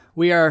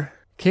we are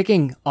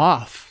kicking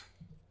off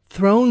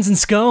Thrones and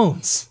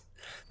Scones.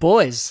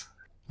 Boys,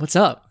 what's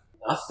up?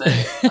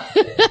 Nothing.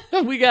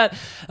 We got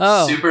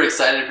super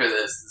excited for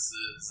this. This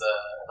is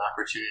an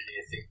opportunity,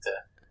 I think, to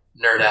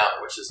nerd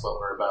out, which is what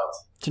we're about.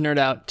 To nerd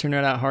out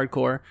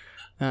hardcore.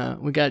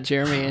 We got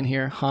Jeremy in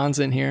here, Hans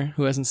in here,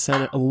 who hasn't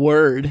said a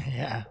word.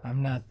 Yeah,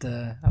 I'm not.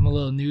 I'm a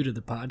little new to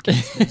the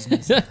podcast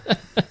business.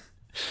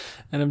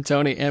 And I'm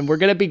Tony, and we're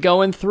going to be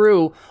going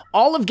through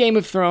all of Game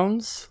of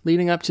Thrones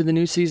leading up to the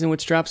new season,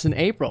 which drops in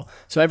April.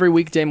 So every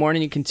weekday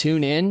morning you can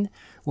tune in.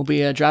 We'll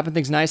be dropping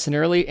things nice and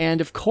early,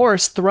 and of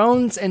course,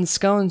 Thrones and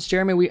Scones.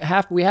 Jeremy, we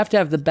have to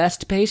have the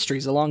best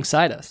pastries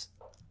alongside us.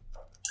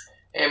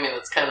 I mean,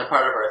 that's kind of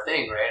part of our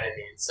thing, right? I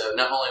mean, so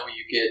not only will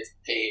you get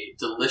a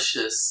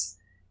delicious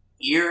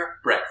ear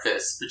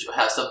breakfast, but you'll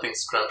have something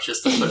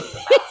scrumptious to put in the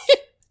mouth.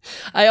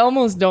 I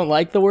almost don't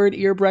like the word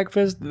ear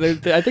breakfast.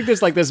 I think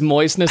there's like this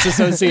moistness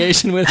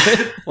association with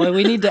it. Well,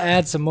 we need to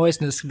add some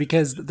moistness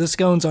because the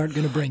scones aren't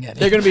going to bring any.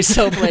 They're going to be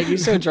so flaky,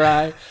 so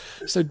dry,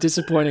 so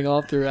disappointing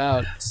all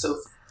throughout. So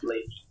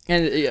flaky.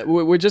 And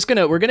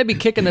we're gonna be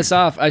kicking this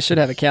off. I should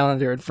have a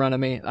calendar in front of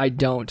me. I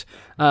don't.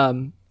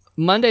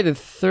 Monday the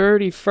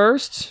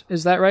 31st.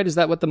 Is that right? Is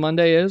that what the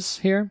Monday is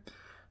here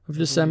of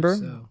December?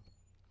 So.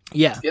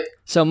 Yeah. Yep.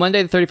 So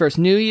Monday the 31st,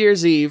 New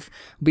Year's Eve,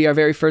 will be our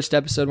very first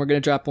episode. We're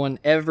going to drop one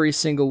every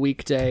single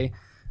weekday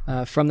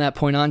from that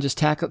point on, just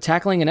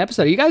tackling an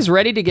episode. Are you guys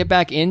ready to get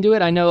back into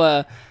it? I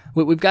know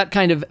we've got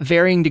kind of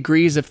varying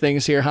degrees of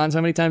things here. Hans,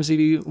 how many times have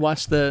you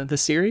watched the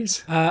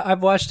series?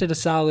 I've watched it a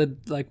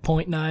solid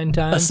 0.9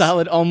 times. A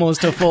solid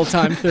almost a full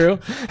time through.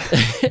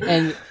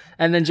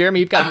 And then Jeremy,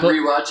 you've got... I'm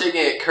rewatching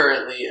it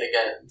currently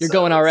again. You're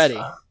going already.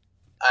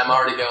 I'm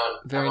already going.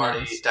 Very I'm already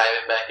nice.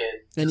 diving back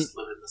in, just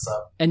living this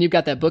up. And you've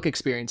got that book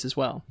experience as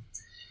well.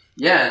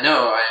 Yeah,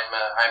 no,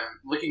 I'm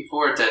looking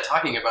forward to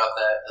talking about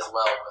that as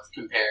well, with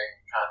comparing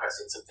and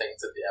contrasting some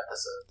things of the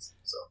episodes.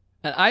 So.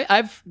 And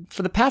I've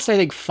for the past, I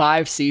think,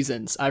 5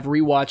 seasons, I've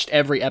rewatched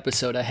every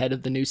episode ahead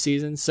of the new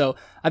season. So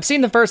I've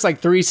seen the first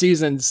 3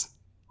 seasons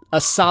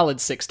a solid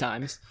 6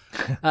 times.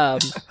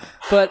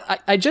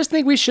 But I just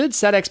think we should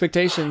set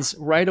expectations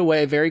right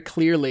away, very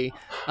clearly,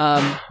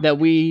 that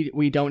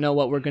we don't know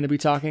what we're going to be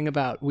talking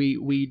about.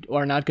 We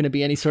are not going to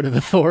be any sort of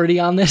authority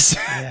on this,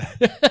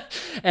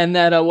 and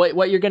that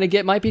what you're going to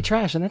get might be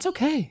trash, and that's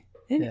okay.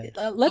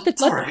 Let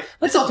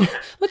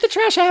the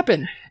trash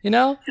happen. You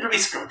know, it'll be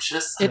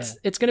scrumptious.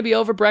 It's going to be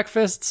over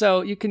breakfast,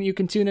 so you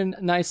can tune in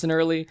nice and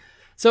early.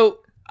 So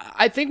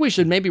I think we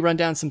should maybe run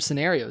down some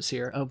scenarios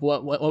here of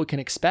what we can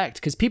expect,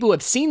 because people who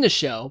have seen the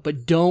show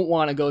but don't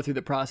want to go through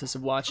the process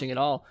of watching it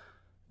all,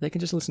 they can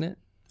just listen in.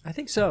 I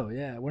think so,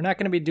 yeah. We're not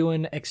going to be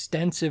doing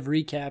extensive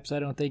recaps, I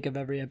don't think, of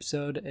every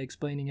episode,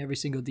 explaining every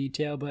single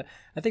detail, but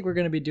I think we're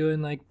going to be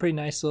doing pretty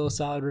nice little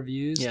solid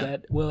reviews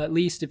that will, at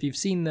least if you've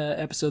seen the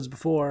episodes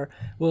before,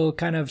 will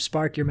kind of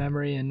spark your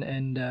memory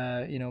and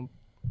it'll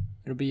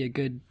be a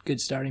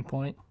good starting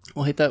point.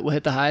 We'll hit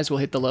the highs, we'll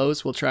hit the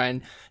lows, we'll try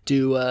and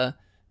do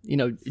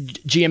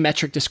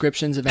geometric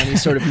descriptions of any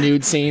sort of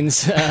nude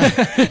scenes.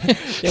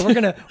 Yeah, we're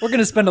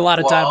gonna spend a lot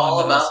of time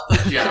on those. All about the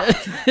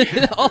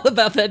geometry. All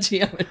about that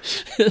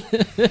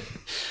geometry.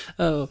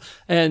 Oh,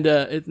 and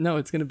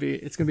it's gonna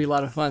be a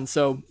lot of fun.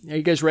 So, are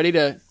you guys ready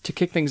to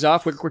kick things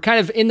off? We're kind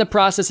of in the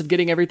process of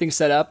getting everything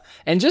set up,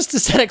 and just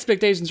to set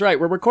expectations right,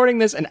 we're recording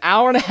this an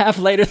hour and a half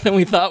later than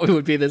we thought we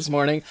would be this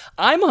morning.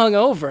 I'm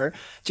hungover.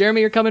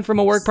 Jeremy, you're coming from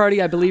a work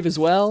party, I believe, as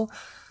well.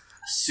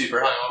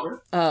 Super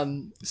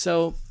hungover.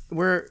 So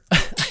we're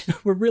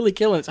really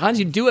killing it. Hans,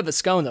 you do have a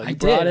scone though. I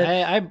did.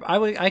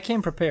 I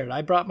came prepared.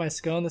 I brought my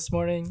scone this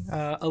morning.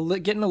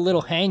 Getting a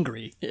little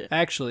hangry,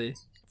 actually,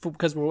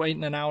 because we're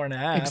waiting an hour and a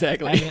half.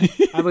 Exactly.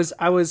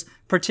 I was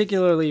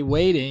particularly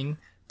waiting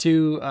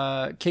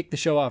to kick the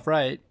show off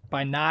right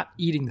by not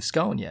eating the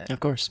scone yet. Of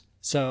course.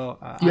 So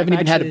you haven't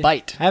even had a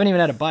bite. I haven't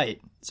even had a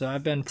bite. So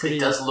I've been pretty. It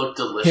does look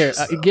delicious.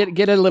 Here,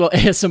 get a little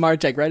ASMR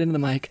take right into the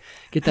mic.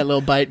 Get that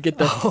little bite. Get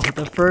the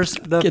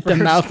the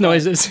mouth bite.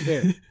 noises.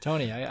 Here,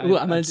 Tony, I'm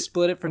gonna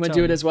split it for. I'm gonna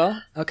Tony. do it as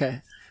well.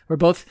 Okay,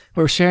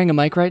 we're sharing a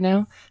mic right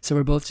now, so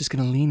we're both just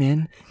gonna lean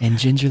in and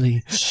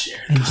gingerly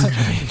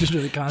consummate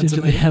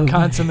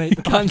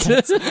the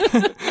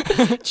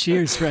podcast.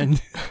 Cheers,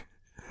 friend.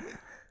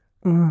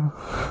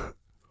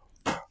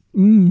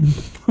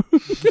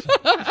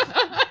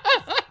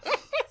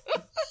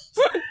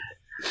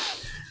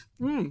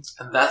 And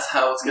that's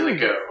how it's going to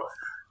go.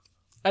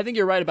 I think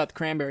you're right about the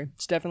cranberry.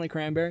 It's definitely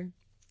cranberry.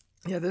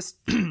 Yeah, this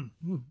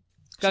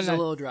It's a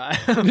little dry.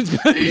 Are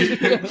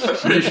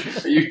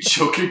you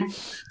joking?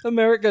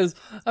 America's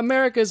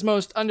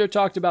most under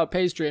talked about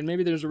pastry, and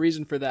maybe there's a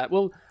reason for that.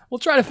 We'll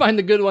try to find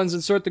the good ones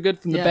and sort the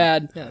good from the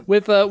bad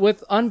with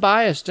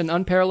unbiased and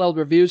unparalleled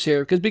reviews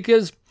here,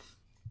 because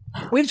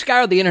we've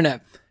scoured the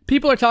internet.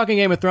 People are talking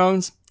Game of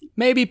Thrones,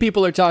 maybe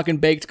people are talking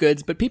baked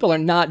goods, but people are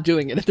not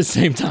doing it at the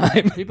same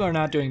time. People are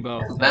not doing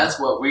both. That's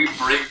what we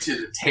bring to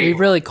the table. We've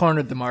really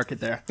cornered the market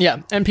there.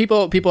 Yeah, and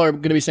people are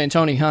going to be saying,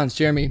 Tony, Hans,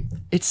 Jeremy,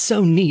 it's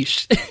so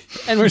niche,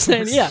 and we're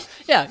saying,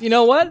 yeah, you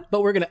know what?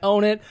 But we're going to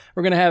own it.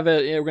 We're going to have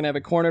it. We're going to have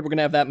it cornered. We're going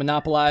to have that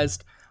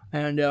monopolized,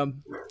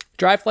 and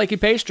dry flaky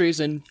pastries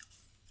and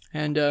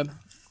HBO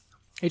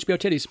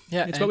titties.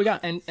 Yeah, it's what we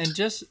got. And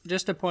just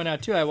to point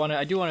out too,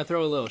 I do want to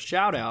throw a little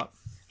shout out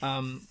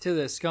to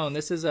this scone.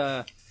 This is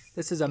a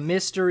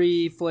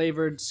mystery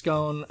flavored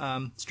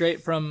scone,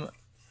 straight from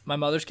my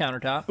mother's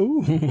countertop.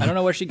 Ooh. I don't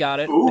know where she got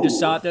it. I just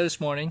saw it there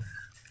this morning.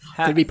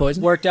 Could be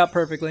poison. Worked out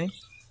perfectly.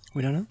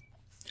 We don't know.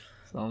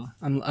 So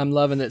I'm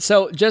loving it.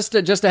 So just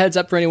a heads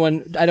up for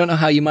anyone. I don't know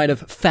how you might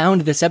have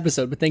found this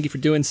episode, but thank you for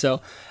doing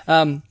so.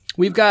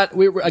 We're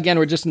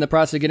just in the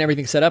process of getting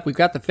everything set up. We've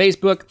got the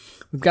Facebook,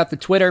 we've got the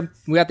Twitter,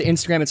 we've got the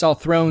Instagram. It's all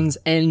Thrones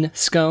and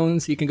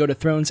Scones. You can go to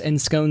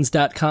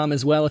thronesandscones.com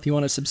as well if you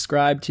want to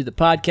subscribe to the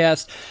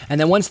podcast.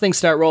 And then once things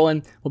start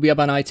rolling, we'll be up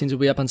on iTunes, we'll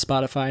be up on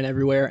Spotify and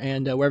everywhere.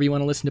 And wherever you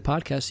want to listen to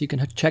podcasts, you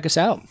can check us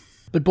out.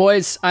 But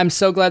boys, I'm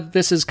so glad that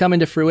this is coming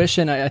to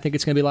fruition. I think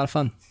it's going to be a lot of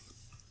fun.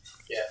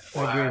 Yeah,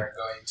 we are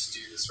going to do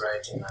this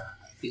right. And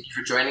thank you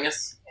for joining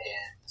us.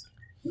 And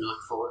we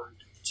look forward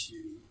to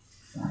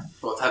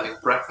both having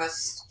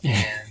breakfast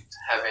and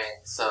having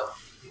some,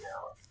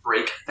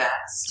 Breaking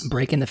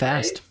the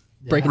fast.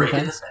 Right?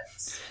 Breaking the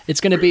fast.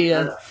 It's going to be,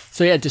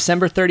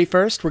 December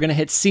 31st, we're going to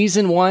hit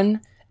Season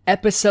 1,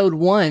 Episode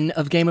 1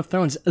 of Game of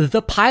Thrones.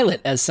 The pilot,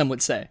 as some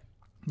would say.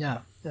 Yeah.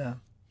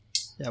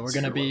 We're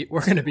gonna be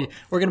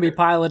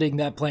piloting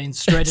that plane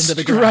straight into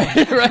the ground.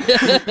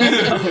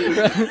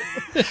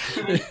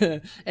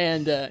 Right.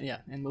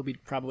 And we'll be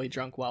probably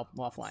drunk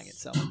while flying it,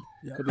 so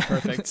it'll be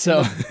perfect.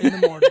 So in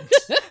the morning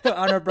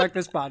on our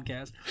breakfast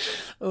podcast.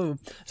 Oh,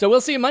 so we'll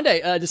see you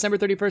Monday, December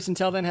 31st.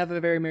 Until then, have a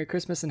very Merry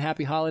Christmas and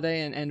Happy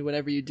Holiday, and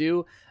whatever you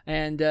do.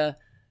 And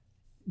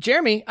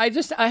Jeremy, I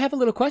have a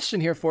little question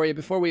here for you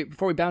before we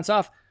bounce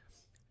off.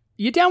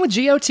 You down with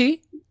GOT?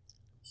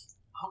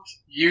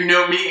 You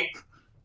know me.